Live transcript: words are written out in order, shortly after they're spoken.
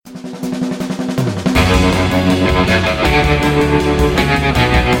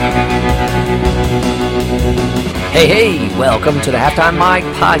Hey, welcome to the Halftime Mike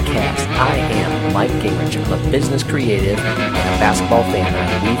podcast. I am Mike Gingrich. I'm a business creative and a basketball fan.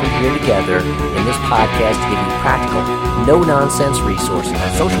 I'm weaving here together in this podcast to give you practical, no-nonsense resources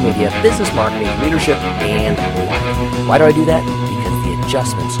on social media, business marketing, leadership, and life. Why do I do that? Because the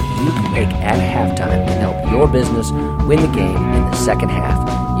adjustments you can make at halftime can help your business win the game in the second half.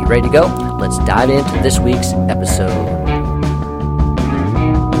 You ready to go? Let's dive into this week's episode.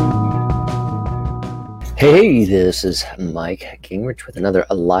 Hey, this is Mike Gingrich with another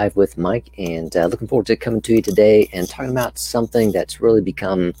Alive with Mike, and looking forward to coming to you today and talking about something that's really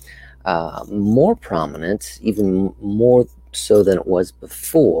become more prominent, even more so than it was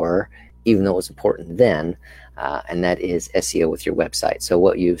before, even though it was important then, and that is SEO with your website. So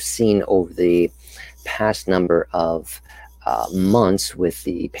what you've seen over the past number of months with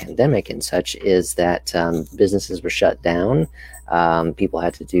the pandemic and such is that businesses were shut down. People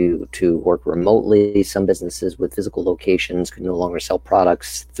had to work remotely. Some businesses with physical locations could no longer sell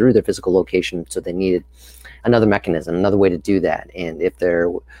products through their physical location, so they needed another mechanism, another way to do that. And if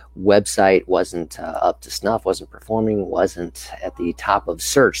their website wasn't up to snuff, wasn't performing, wasn't at the top of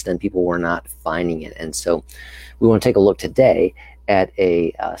search, then people were not finding it. And so we want to take a look today at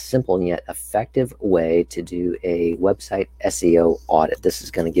a simple and yet effective way to do a website SEO audit. This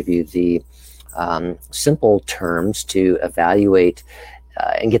is going to give you the simple terms to evaluate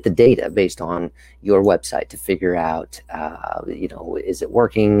and get the data based on your website to figure out, is it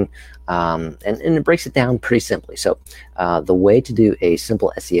working? And it breaks it down pretty simply. So the way to do a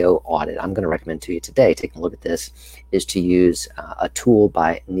simple SEO audit, I'm going to recommend to you today, taking a look at this, is to use a tool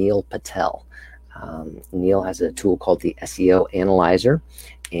by Neil Patel. Neil has a tool called the SEO Analyzer,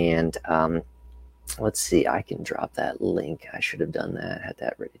 and let's see, I can drop that link. I should have done that, had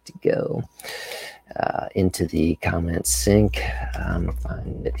that ready to go into the comment sync.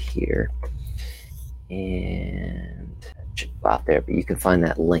 Find it here, and out there, but you can find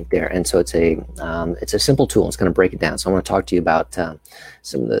that link there. And so it's a simple tool. It's going to break it down. So I want to talk to you about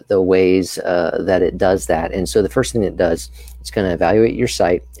some of the ways that it does that. And so the first thing it does, it's going to evaluate your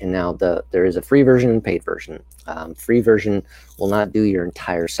site. And now there is a free version and paid version. Free version will not do your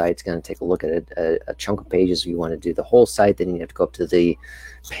entire site. It's going to take a look at a chunk of pages. If you want to do the whole site, then you have to go up to the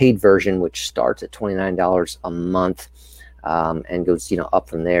paid version, which starts at $29 a month. And goes up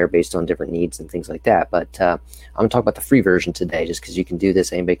from there based on different needs and things like that. But I'm going to talk about the free version today, just because you can do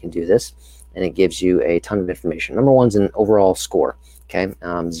this, anybody can do this, and it gives you a ton of information. Number one's an overall score, okay,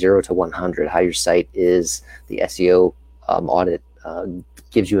 0 to 100, how your site is. The SEO audit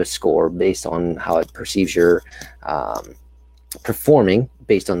gives you a score based on how it perceives your performing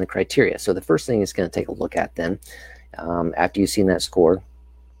based on the criteria. So the first thing it's going to take a look at then, after you've seen that score,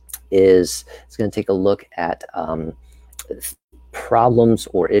 is it's going to take a look at problems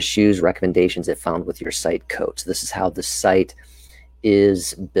or issues, recommendations it found with your site code. So this is how the site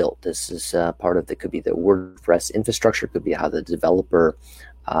is built. This is part of could be the WordPress infrastructure, could be how the developer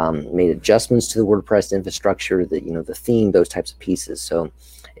made adjustments to the WordPress infrastructure, the theme, those types of pieces. So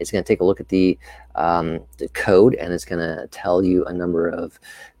it's going to take a look at the code, and it's going to tell you a number of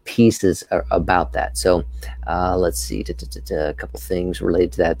pieces about that. So let's see, a couple things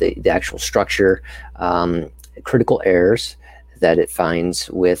related to that. The actual structure, critical errors that it finds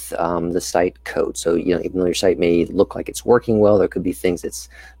with the site code. So even though your site may look like it's working well, there could be things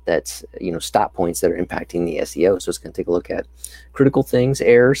that's stop points that are impacting the SEO. So it's going to take a look at critical things,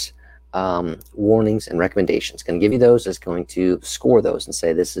 errors, warnings, and recommendations. It's going to give you those. It's going to score those and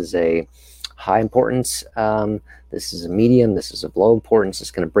say this is a high importance, this is a medium, this is of low importance.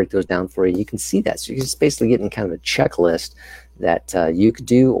 It's going to break those down for you. You can see that. So you're just basically getting kind of a checklist that you could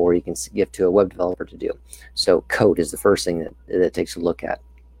do, or you can give to a web developer to do. So code is the first thing that it takes a look at.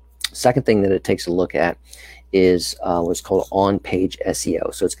 Second thing that it takes a look at is what's called on-page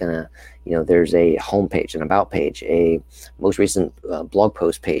SEO. So it's going to, there's a home page, an about page, a most recent blog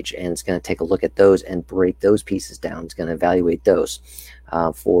post page, and it's going to take a look at those and break those pieces down. It's going to evaluate those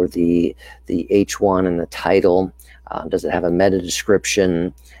for the H1 and the title. Does it have a meta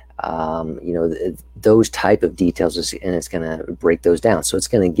description? Those type of details, and it's going to break those down. So it's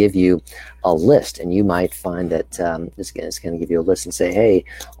going to give you a list, and you might find that it's going to give you a list and say, hey,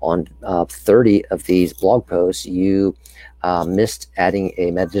 on 30 of these blog posts, you missed adding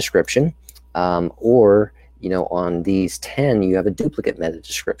a meta description, or on these 10, you have a duplicate meta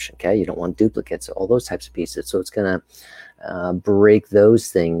description. Okay, you don't want duplicates, all those types of pieces. So it's going to break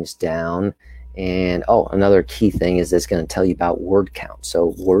those things down. And another key thing is it's going to tell you about word count.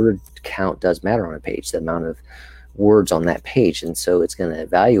 So word count does matter on a page, the amount of words on that page. And so it's going to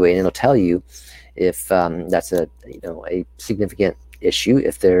evaluate, and it'll tell you if that's a a significant issue,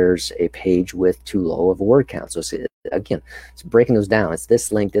 if there's a page with too low of a word count. So again, it's breaking those down. It's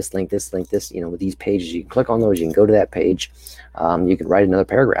this link, this link, this link, this, with these pages, you can click on those, you can go to that page, you can write another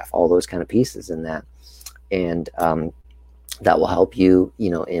paragraph, all those kind of pieces in that. And that will help you,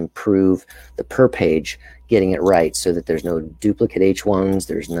 improve the per page, getting it right so that there's no duplicate H1s,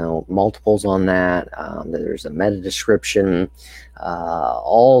 there's no multiples on that, there's a meta description,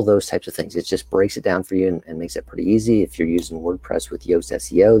 all those types of things. It just breaks it down for you and makes it pretty easy. If you're using WordPress with Yoast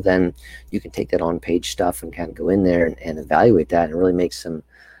SEO, then you can take that on-page stuff and kind of go in there and evaluate that and really make some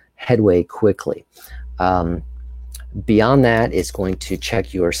headway quickly. Beyond that, it's going to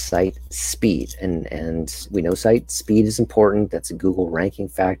check your site speed, and we know site speed is important. That's a Google ranking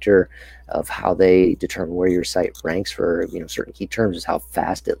factor of how they determine where your site ranks for certain key terms, is how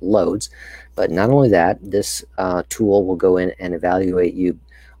fast it loads. But not only that, this tool will go in and evaluate you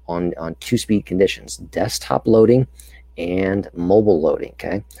on two speed conditions: desktop loading and mobile loading.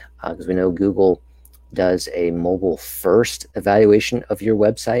 Okay, because we know Google does a mobile first evaluation of your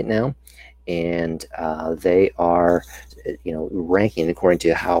website now. And they are, ranking according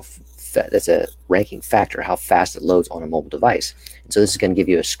to how that's a ranking factor, how fast it loads on a mobile device. And so this is going to give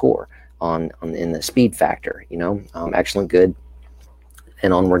you a score in the speed factor. Excellent, good,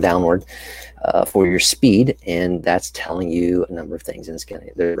 and onward, downward for your speed, and that's telling you a number of things. And it's going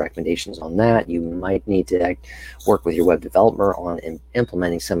to, there are recommendations on that. You might need to work with your web developer on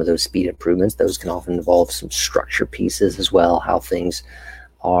implementing some of those speed improvements. Those can often involve some structure pieces as well, how things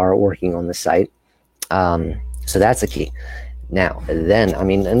are working on the site. So that's the key. Now, then,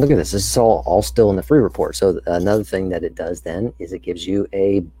 and look at this. This is all still in the free report. So another thing that it does then is it gives you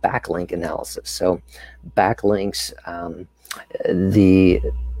a backlink analysis. So backlinks,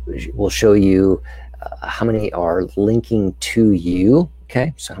 will show you how many are linking to you.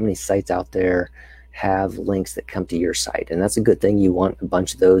 Okay, so how many sites out there have links that come to your site, and that's a good thing. You want a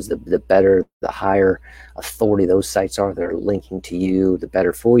bunch of those. The better, the higher authority those sites are that are linking to you, the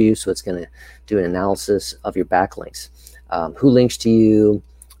better for you. So it's going to do an analysis of your backlinks. Who links to you?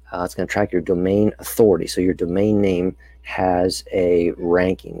 It's going to track your domain authority. So your domain name has a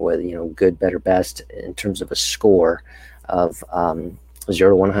ranking, whether good, better, best, in terms of a score of 0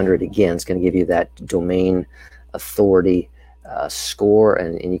 to 100. Again, it's going to give you that domain authority score,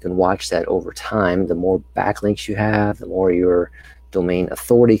 and you can watch that over time. The more backlinks you have, the more your domain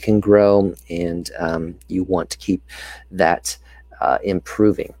authority can grow, and you want to keep that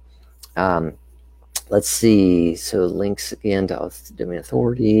improving. Let's see. So links again to domain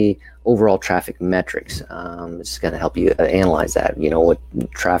authority, overall traffic metrics. It's going to help you analyze that. What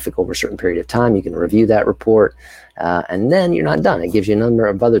traffic over a certain period of time. You can review that report, and then you're not done. It gives you a number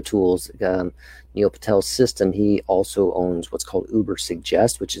of other tools. Neil Patel's system, he also owns what's called Uber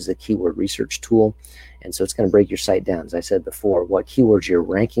Suggest, which is a keyword research tool. And so it's going to break your site down, as I said before, what keywords you're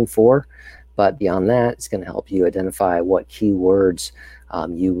ranking for. But beyond that, it's going to help you identify what keywords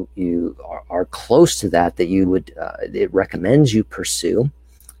you are close to that you would, it recommends you pursue.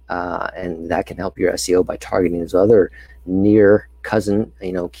 And that can help your SEO by targeting those other near cousin,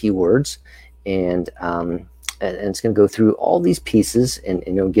 keywords. And it's going to go through all these pieces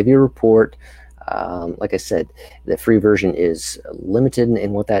and give you a report. Like I said, the free version is limited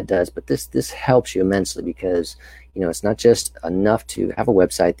in what that does, but this helps you immensely, because it's not just enough to have a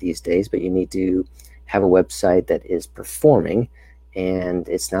website these days, but you need to have a website that is performing, and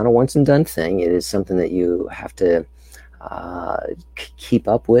it's not a once and done thing. It is something that you have to keep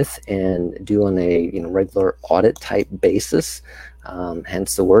up with and do on a regular audit type basis.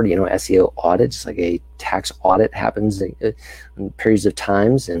 Hence the word, SEO audit. Just like a tax audit happens in periods of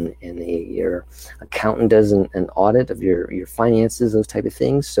times, and your accountant does an audit of your finances, those type of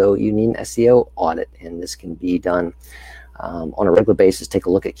things. So you need an SEO audit, and this can be done on a regular basis. Take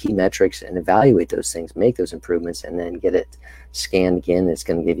a look at key metrics and evaluate those things, make those improvements, and then get it scanned again. It's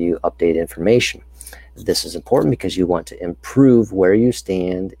going to give you updated information. This is important because you want to improve where you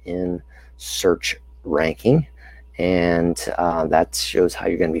stand in search ranking. And that shows how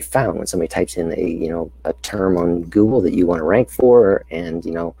you're going to be found when somebody types in a term on Google that you want to rank for, and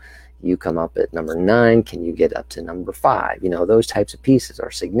you come up at number 9. Can you get up to number 5? Those types of pieces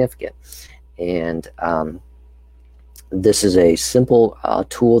are significant. And this is a simple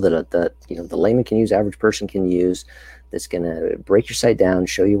tool that the layman can use, average person can use, that's going to break your site down,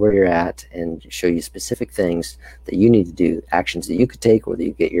 show you where you're at, and show you specific things that you need to do, actions that you could take, or that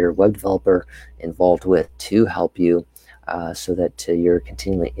you get your web developer involved with to help you, so that you're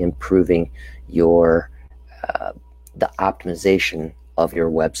continually improving your the optimization of your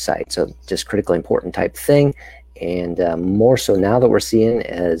website. So just critically important type thing. And more so now that we're seeing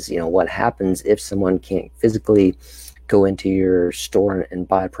as, what happens if someone can't physically go into your store and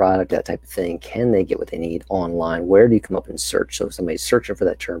buy a product, that type of thing. Can they get what they need online? Where do you come up in search? So if somebody's searching for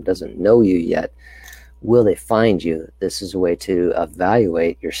that term, doesn't know you yet, will they find you? This is a way to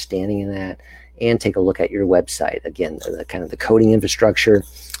evaluate your standing in that and take a look at your website. Again, the kind of the coding infrastructure.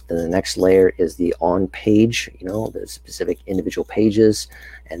 Then the next layer is the on page, the specific individual pages,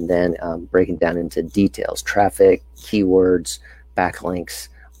 and then breaking down into details, traffic, keywords, backlinks,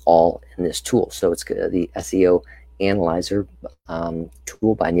 all in this tool. So it's the SEO Analyzer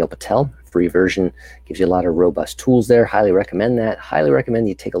tool by Neil Patel. Free version gives you a lot of robust tools there. Highly recommend that. Highly recommend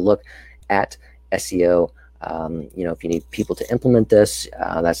you take a look at SEO. If you need people to implement this,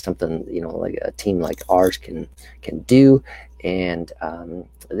 that's something like a team like ours can do. And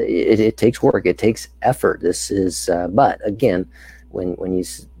it takes work. It takes effort. This is, but again, when you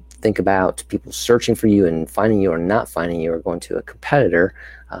think about people searching for you and finding you or not finding you or going to a competitor,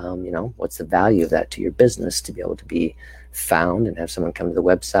 what's the value of that to your business to be able to be found and have someone come to the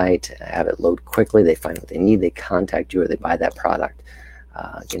website, have it load quickly, they find what they need, they contact you, or they buy that product.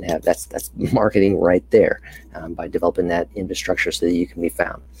 That's marketing right there by developing that infrastructure so that you can be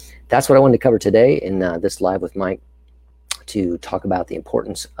found. That's what I wanted to cover today in this Live with Mike, to talk about the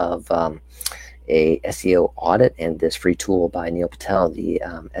importance of a SEO audit and this free tool by Neil Patel, the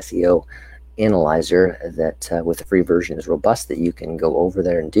SEO Analyzer, that with the free version is robust, that you can go over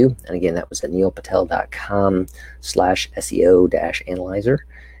there and do. And again, that was at neilpatel.com/SEO-analyzer.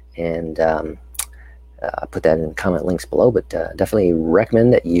 And I put that in comment links below, but definitely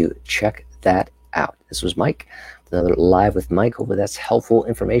recommend that you check that out. This was Mike, another Live with Mike. Hopefully that's helpful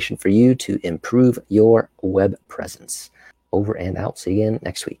information for you to improve your web presence. Over and out. See you again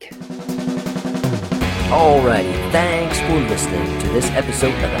next week. Alrighty, thanks for listening to this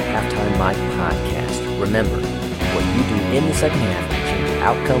episode of the Halftime Mike podcast. Remember, what you do in the second half will change the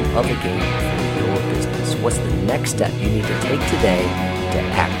outcome of the game for your business. What's the next step you need to take today to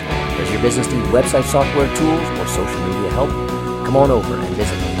act on? Does your business need website software tools or social media help? Come on over and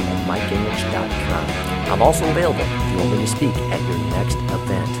visit me at MikeGingrich.com. I'm also available if you want me to speak at your next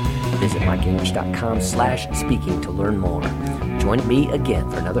event. Visit MikeGingrich.com/speaking to learn more. Join me again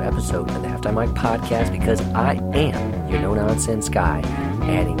for another episode of the Halftime Mike podcast, because I am your no-nonsense guy,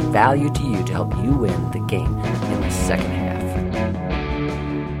 adding value to you to help you win the game in the second half.